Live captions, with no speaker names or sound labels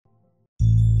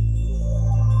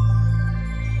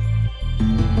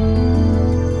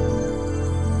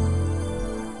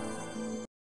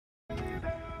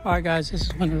Alright guys, this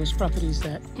is one of those properties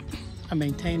that I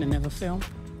maintain and never film.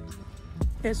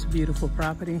 It's a beautiful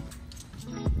property.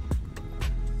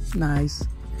 Nice.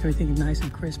 Everything is nice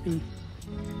and crispy.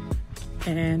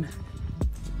 And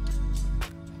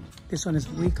this one is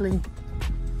weekly.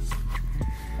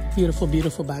 Beautiful,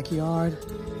 beautiful backyard.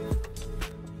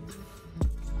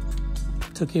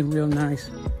 Took in real nice.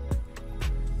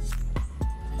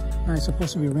 Now it's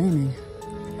supposed to be raining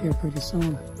here pretty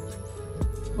soon.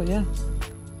 But yeah.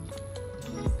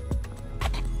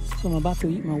 So I'm about to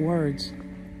eat my words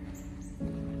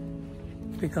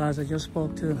because I just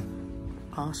spoke to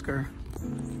Oscar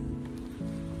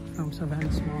from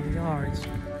Savannah Small Yards,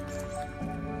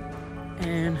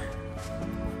 and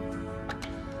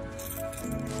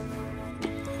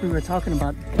we were talking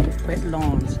about wet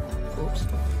lawns. Oops.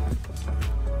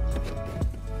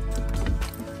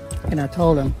 And I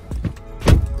told him,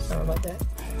 sorry about that.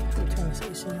 Turn this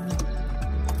AC on.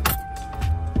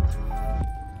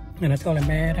 And I told him,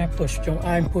 man, I push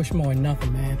more than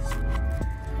nothing, man.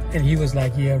 And he was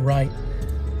like, yeah, right.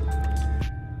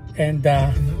 And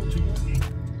I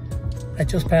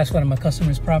just passed one of my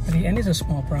customers' property, and it's a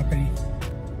small property.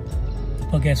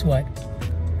 But guess what?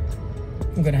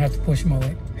 I'm gonna have to push mow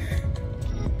it.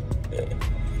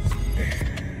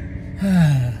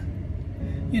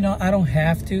 You know, I don't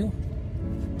have to,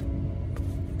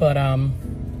 but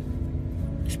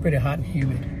it's pretty hot and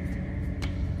humid.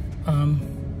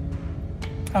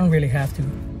 I don't really have to,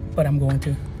 but I'm going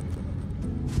to.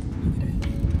 Look at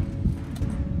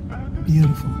that.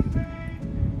 Beautiful.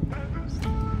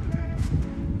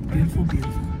 Beautiful,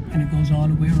 beautiful. And it goes all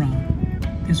the way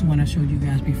around. This is one I showed you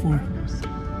guys before.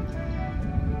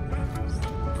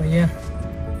 But yeah.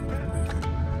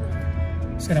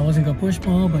 Said I wasn't gonna push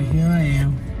mow, but here I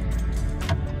am.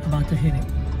 About to hit it.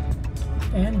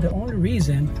 And the only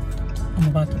reason I'm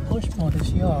about to push mow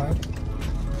this yard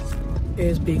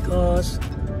is because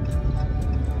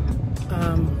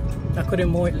I couldn't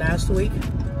mow it last week.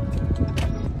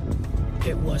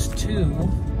 It was too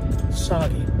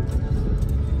soggy.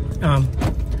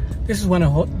 This is one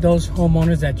of those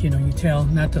homeowners that, you know, you tell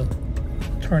not to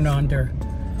turn on their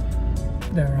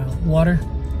water,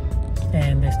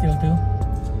 and they still do.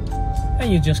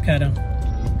 And you just kind of,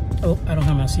 oh, I don't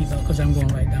have my seatbelt because I'm going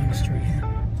right down the street here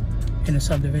in the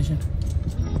subdivision.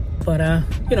 But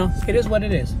you know, it is what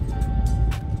it is.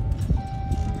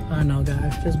 I know,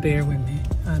 guys, just bear with me.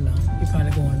 I know you're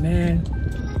probably going, man,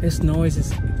 this noise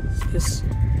is, this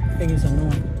thing is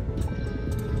annoying.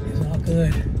 It's all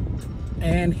good.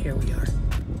 And here we are.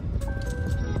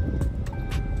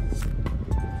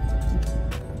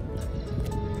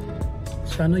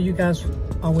 So I know you guys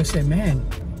always say, man,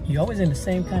 you're always in the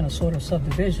same kind of sort of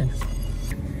subdivision.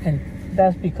 And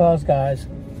that's because, guys,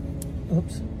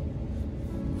 oops.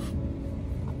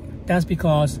 That's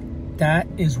because that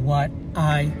is what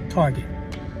I target.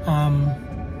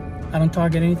 I don't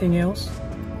target anything else.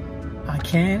 I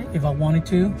can if I wanted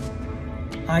to.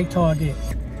 I target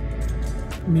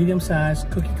medium-sized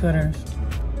cookie cutters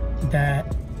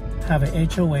that have an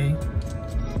HOA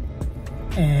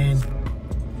and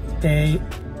they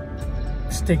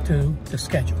stick to the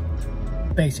schedule,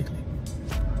 basically.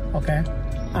 Okay.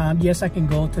 Yes, I can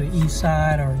go to the east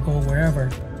side or go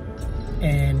wherever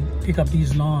and pick up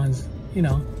these lawns, you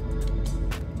know,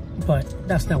 but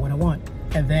that's not what I want.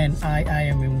 And then I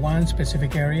am in one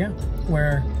specific area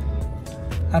where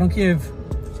I don't give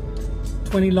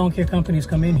 20 lawn care companies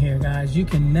come in here, guys. You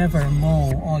can never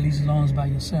mow all these lawns by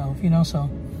yourself, you know, so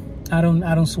I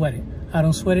don't sweat it. I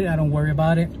don't sweat it. I don't worry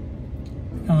about it.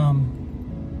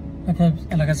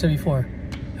 Like I said before,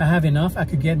 I have enough. I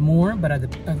could get more, but at the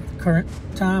current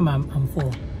time, I'm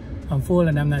full. I'm full,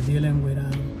 and I'm not dealing with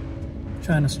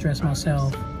trying to stress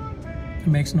myself. It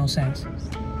makes no sense.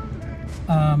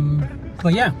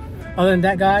 But yeah, other than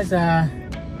that, guys,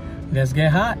 let's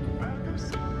get hot.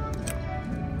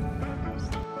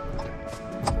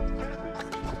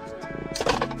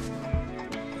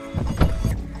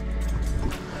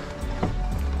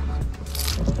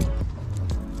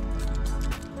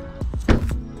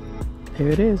 Here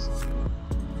it is.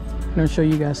 I'm gonna show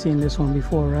you guys seen this one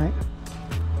before, right?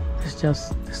 It's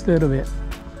just a little bit.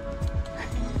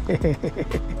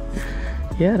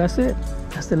 Yeah, that's it.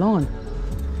 That's the lawn.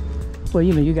 Well,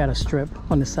 you know, you got a strip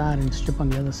on the side and a strip on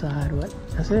the other side, but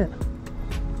that's it.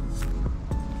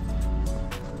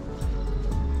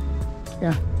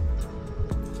 Yeah.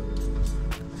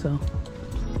 So.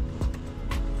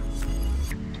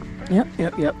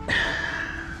 Yep.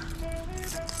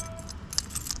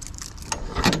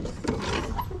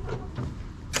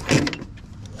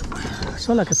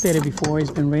 So like I stated before,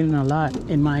 it's been raining a lot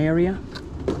in my area,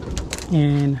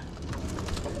 and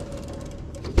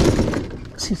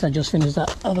since I just finished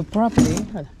that other property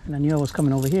and I knew I was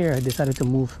coming over here, I decided to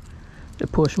move the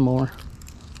push mower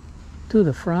to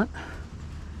the front,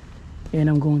 and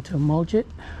I'm going to mulch it.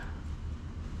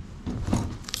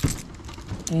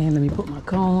 And let me put my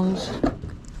cones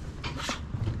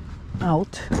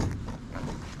out.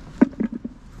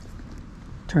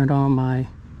 Turned on my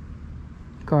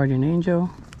guardian angel.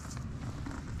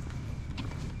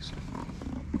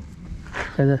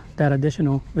 That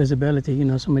additional visibility, you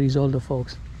know, some of these older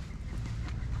folks.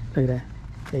 Look at that.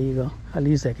 There you go. At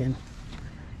least they can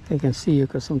see you,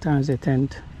 because sometimes they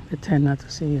tend not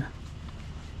to see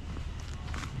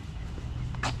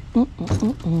you.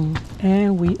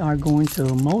 And we are going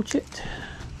to mulch it.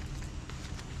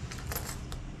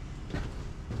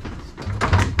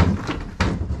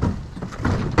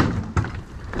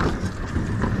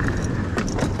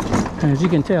 As you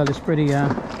can tell, it's pretty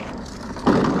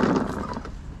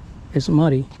it's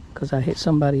muddy because I hit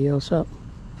somebody else up.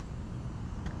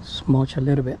 Mulch a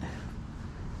little bit.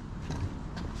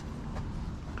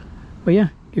 But yeah,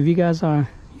 if you guys are,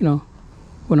 you know,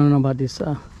 want to know about this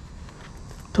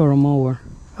Toro mower,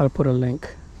 I'll put a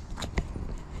link.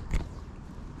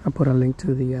 I'll put a link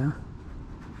to the I'm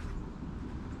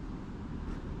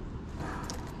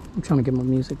trying to get my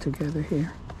music together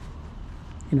here.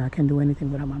 You know, I can't do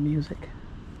anything without my music.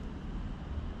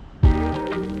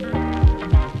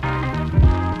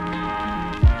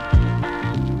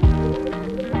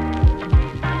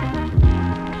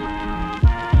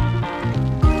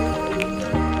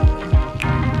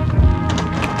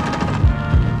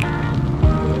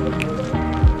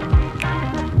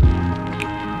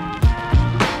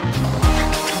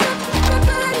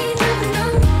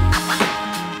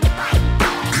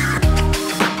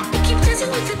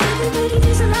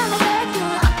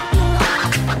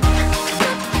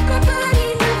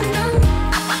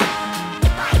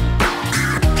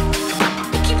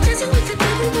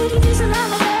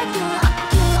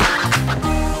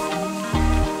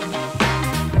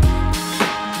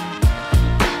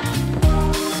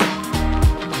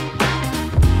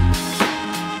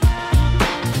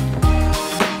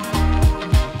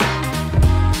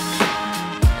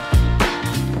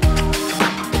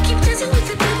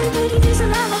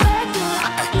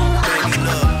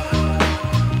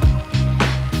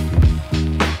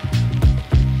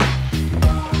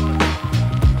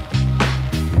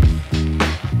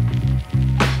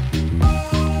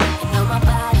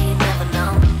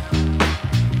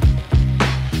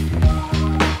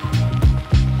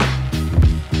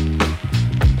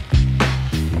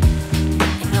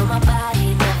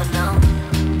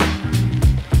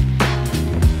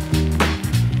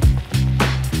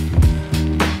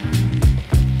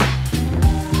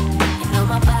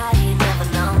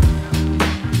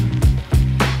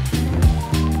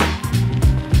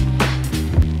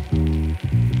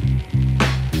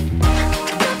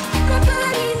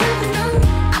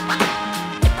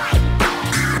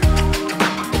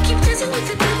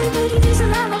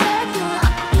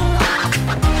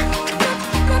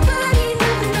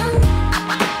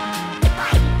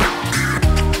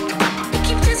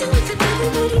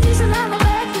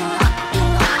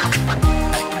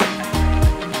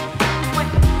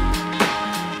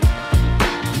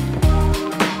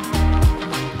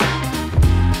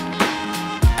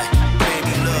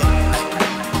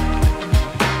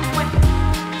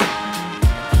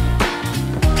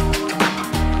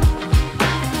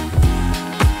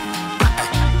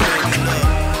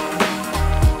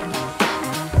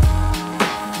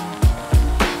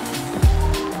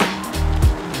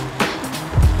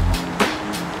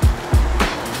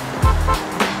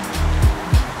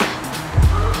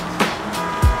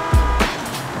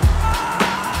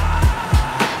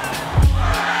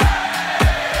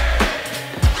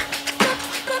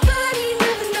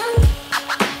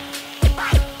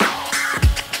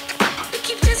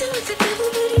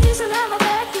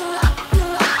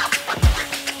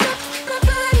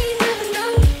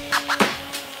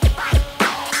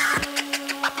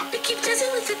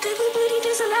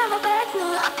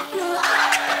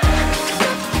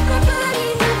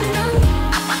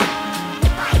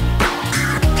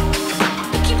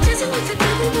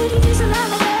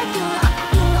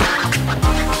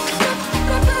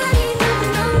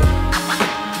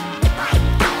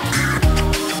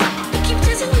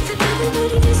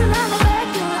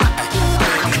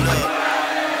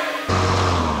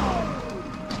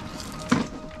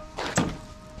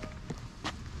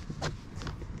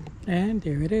 And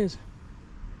there it is.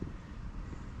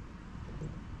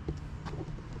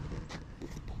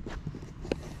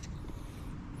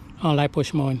 I don't like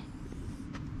push mowing.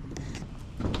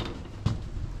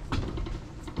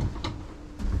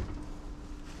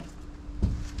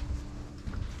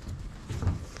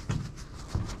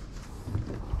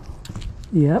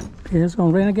 Yep, it's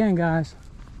gonna rain again, guys.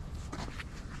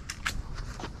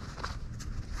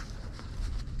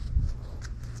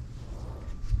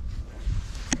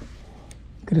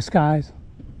 Look at the skies.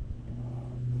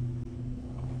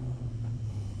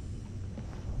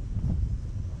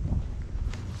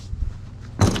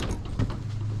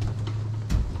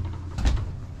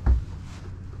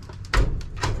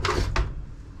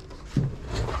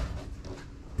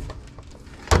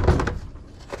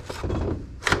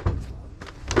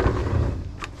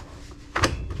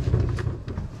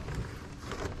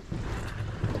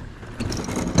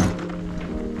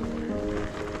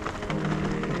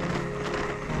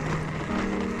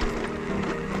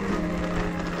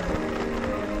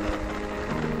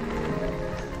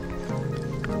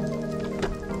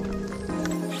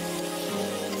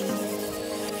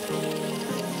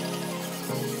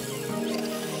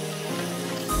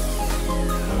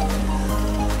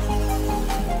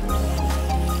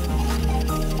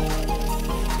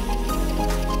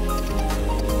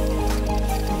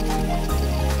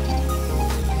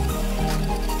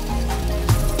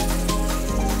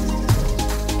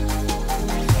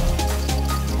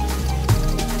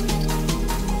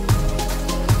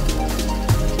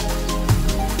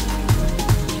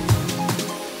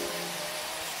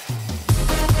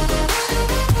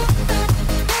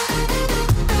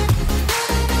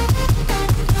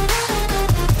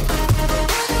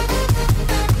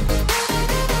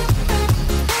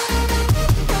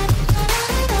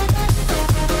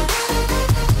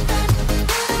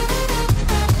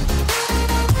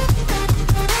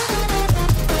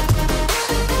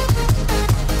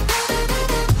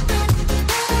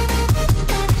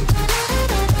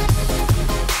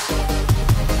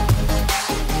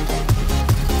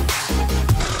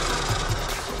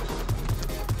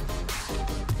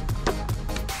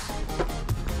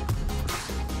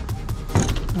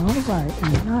 Alright,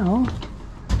 and now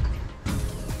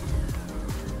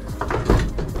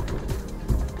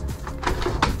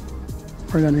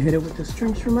we're going to hit it with the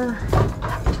string trimmer.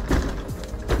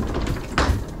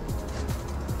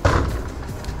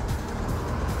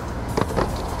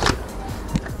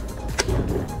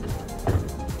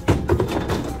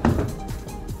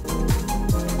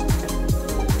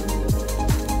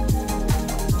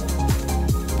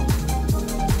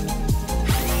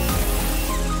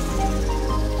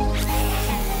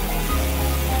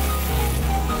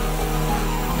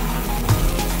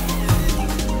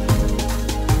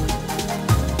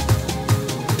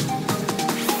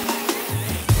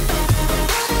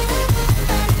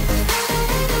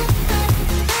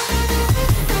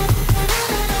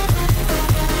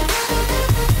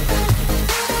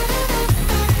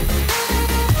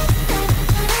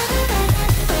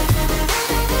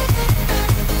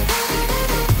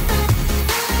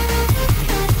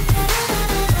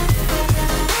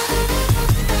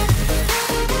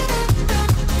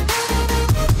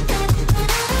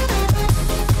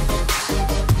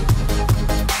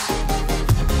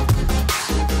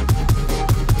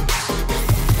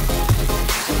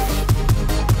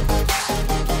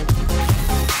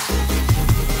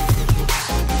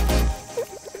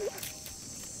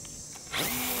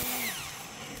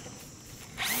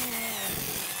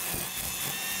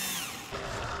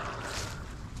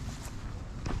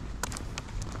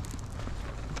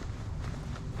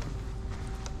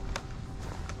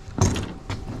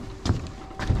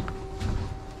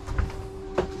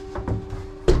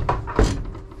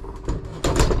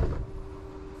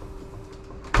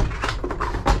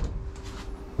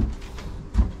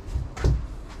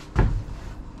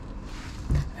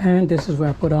 And this is where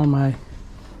I put all my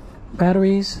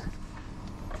batteries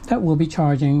that will be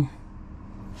charging.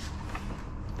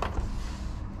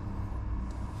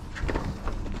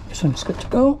 This one's good to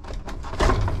go.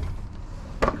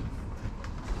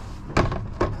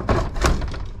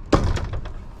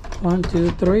 One, two,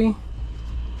 three.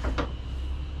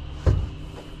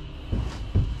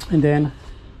 And then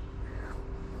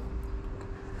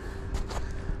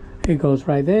it goes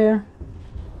right there,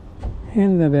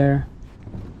 in there,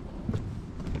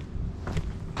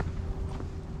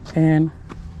 and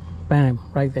bam,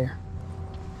 right there.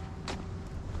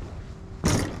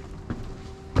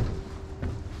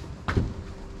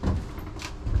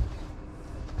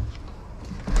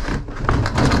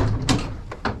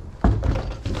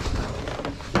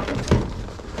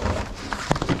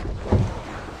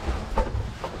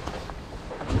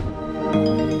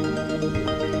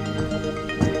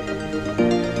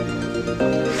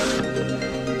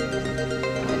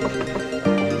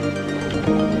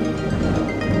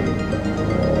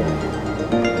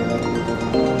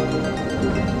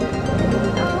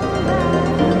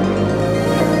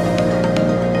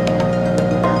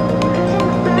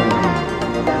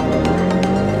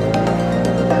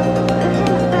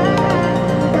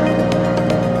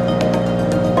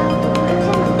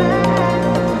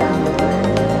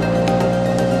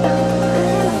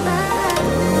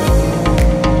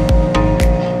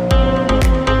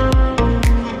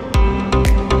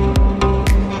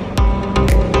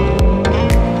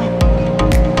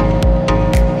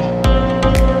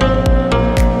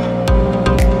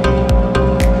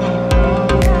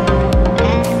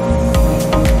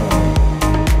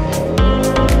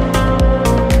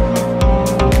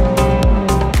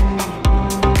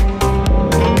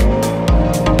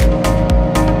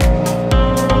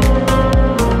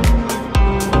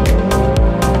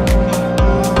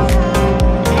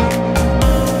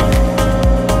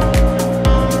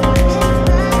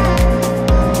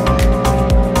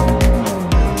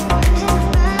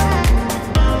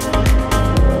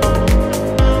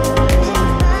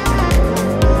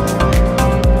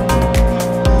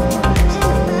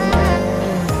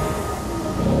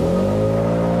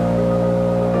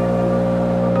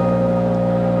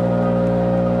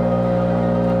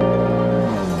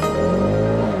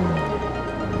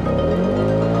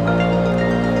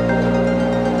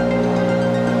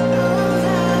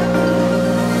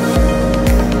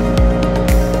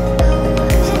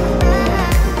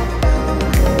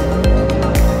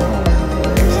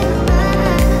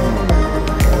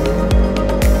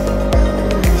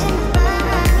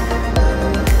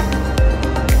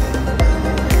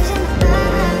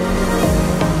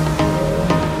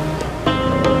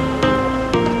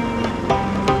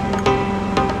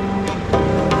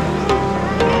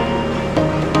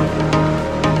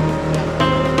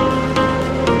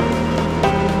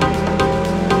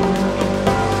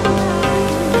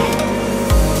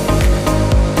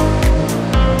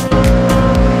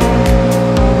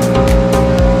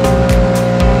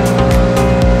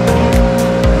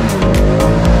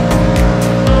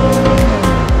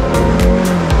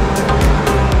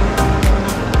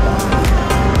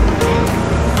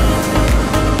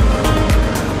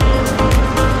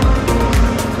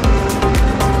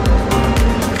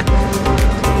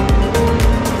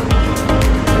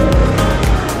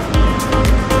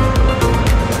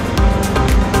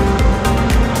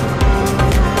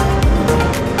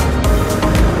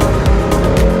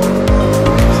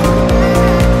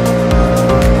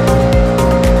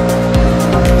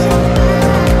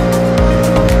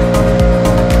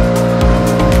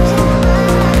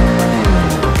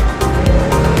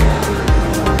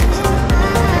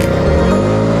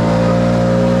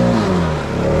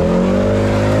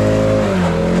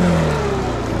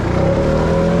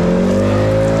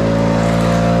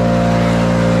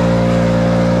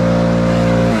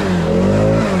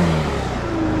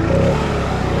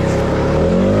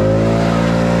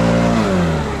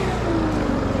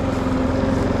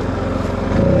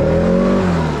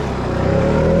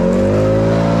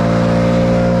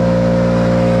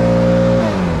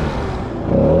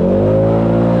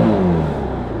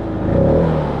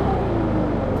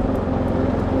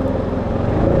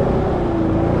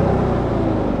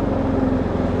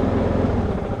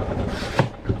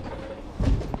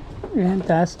 And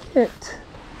that's it.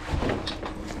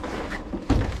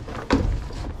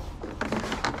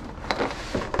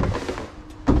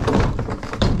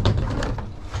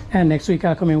 And next week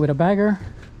I'll come in with a bagger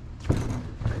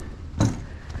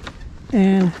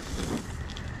and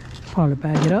probably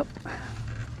bag it up.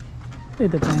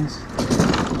 It depends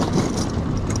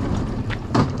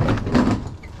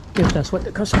if that's what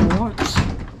the customer wants.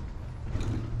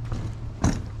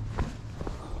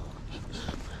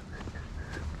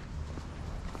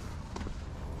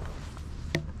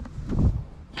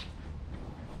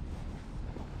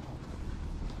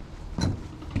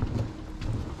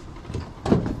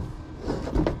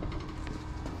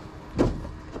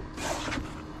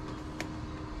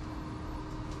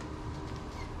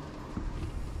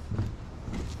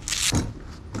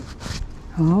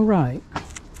 All right.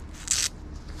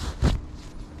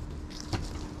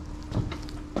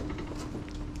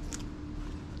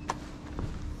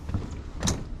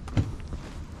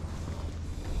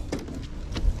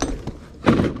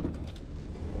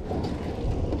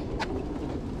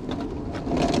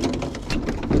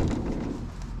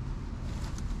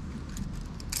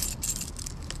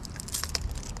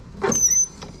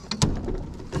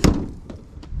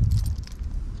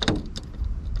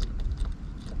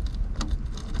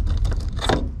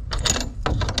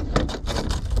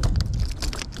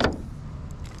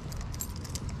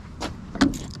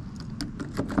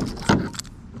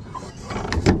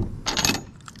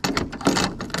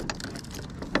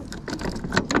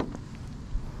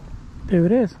 There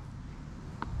it is.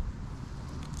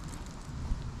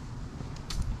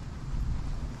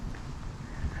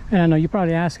 And I know you're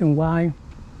probably asking, why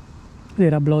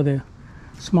did I blow the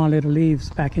small little leaves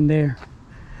back in there?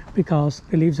 Because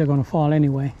the leaves are going to fall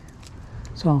anyway.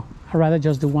 So I'd rather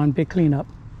just do one big cleanup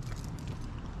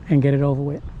and get it over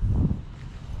with.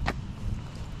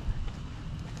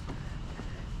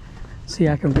 See,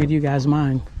 I can read you guys'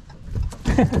 mind.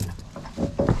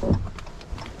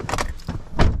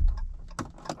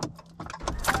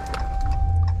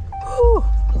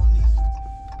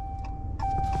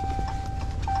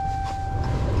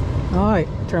 All right,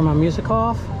 turn my music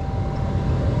off.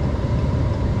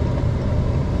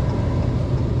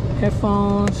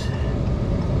 Headphones.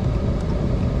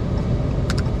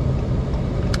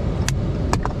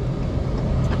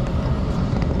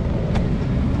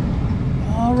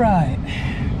 All right.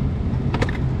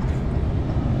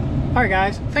 All right,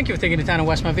 guys. Thank you for taking the time to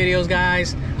watch my videos,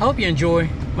 guys. I hope you enjoy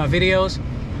my videos.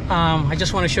 I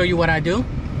just want to show you what I do.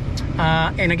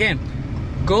 And again,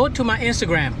 go to my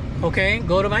Instagram. Okay,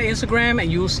 go to my Instagram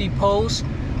and you'll see posts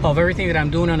of everything that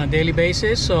I'm doing on a daily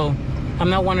basis. So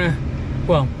I'm not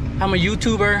I'm a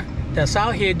YouTuber that's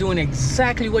out here doing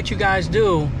exactly what you guys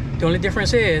do. The only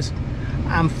difference is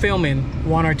I'm filming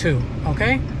one or two.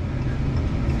 Okay,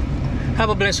 have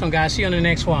a blessed one, guys. See you on the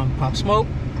next one. Pop Smoke.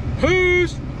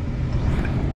 Peace.